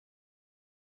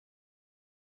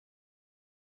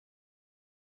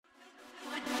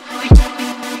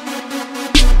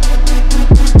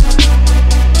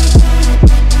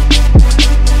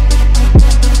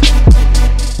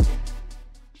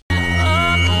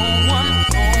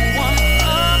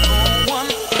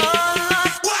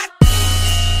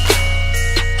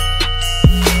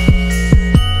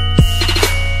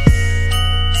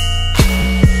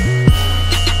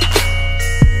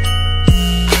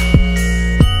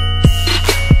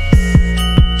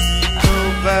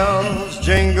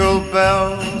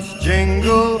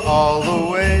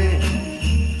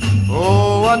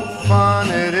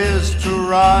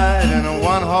ride in a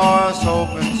one-horse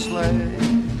open sleigh.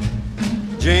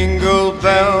 Jingle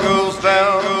bells,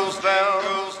 bells,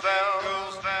 bells,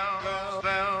 bells, bells,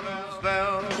 bells,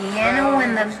 bells. Piano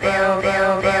in the bell,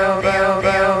 bell, bell, bell,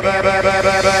 bell, bell.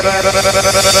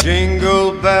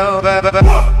 Jingle bell,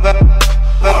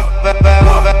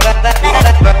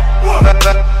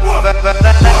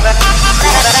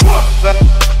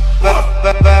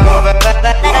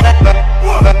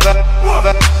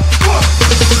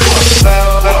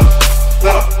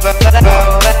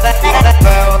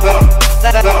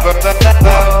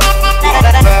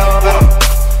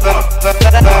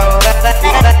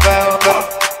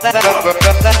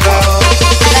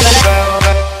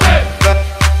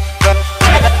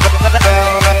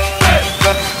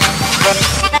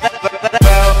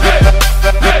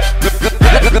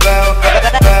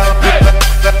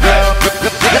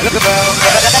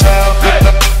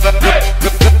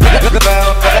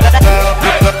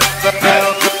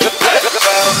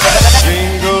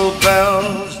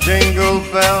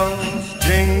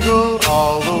 jingle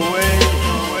all the way.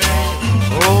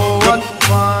 Oh, what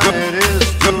fun it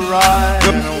is to ride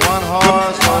in a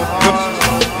one-horse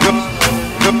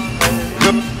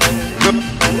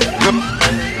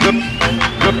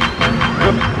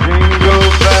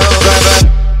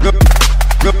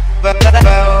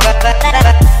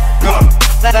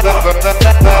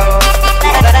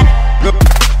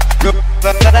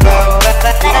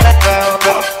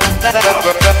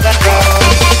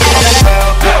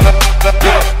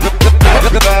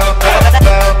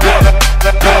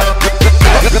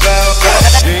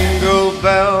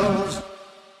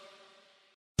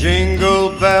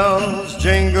Jingle bells,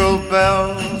 jingle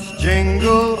bells,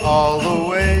 jingle all the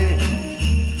way.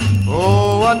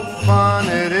 Oh, what fun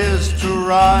it is to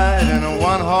ride in a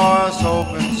one-horse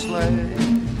open sleigh.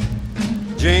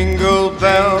 Jingle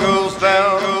bells,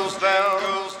 bells,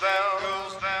 bells,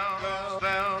 bells, bells,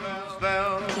 bells,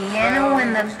 bells. Piano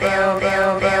in the bell,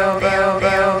 bell, bell, bell,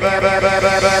 bell, bell,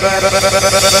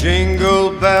 bell.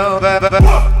 Jingle bell,